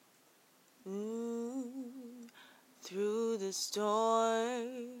Mm, through the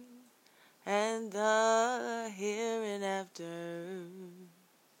storm and the hereinafter,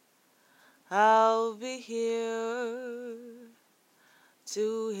 I'll be here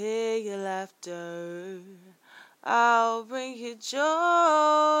to hear your laughter. I'll bring you joy.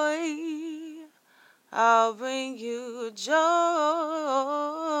 I'll bring you joy.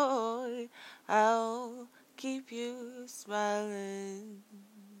 I'll keep you smiling.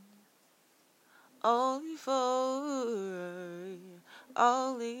 Only for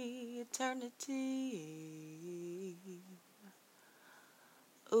all eternity.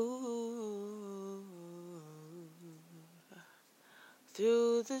 Ooh,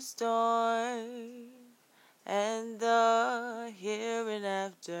 through the storm and the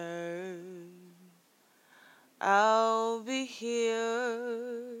hereinafter, I'll be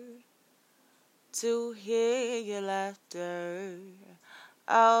here to hear your laughter.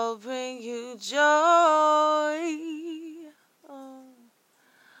 I'll bring you joy, oh,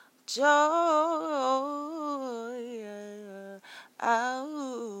 joy.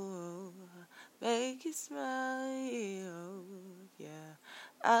 I'll make you smile, yeah.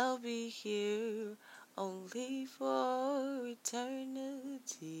 I'll be here only for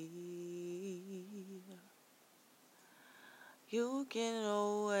eternity. You can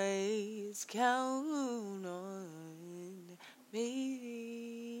always count on me.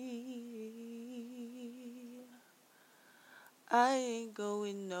 I ain't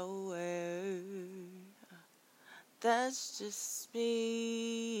going nowhere. That's just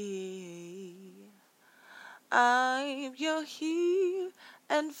me. I'm your here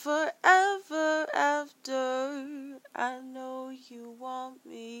and forever after. I know you want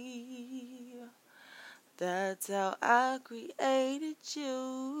me. That's how I created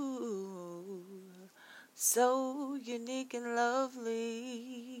you. So unique and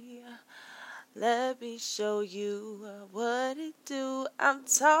lovely. Let me show you what it do. I'm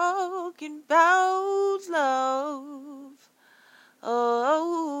talking about love.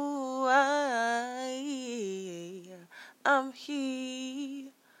 Oh, I'm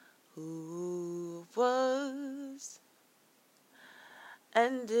he who was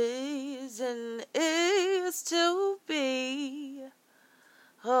and is to be.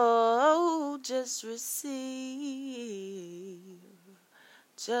 Oh, just receive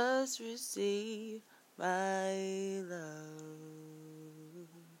my love.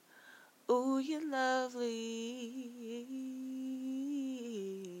 Ooh, you're lovely.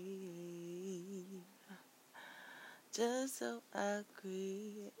 Just how I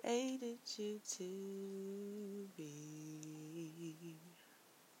created you to be.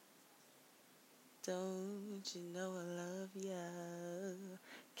 Don't you know I love ya?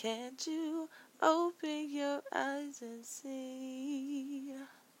 Can't you open your eyes and see?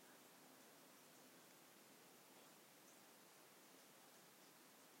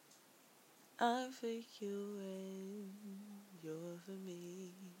 I'm for you and you're for me.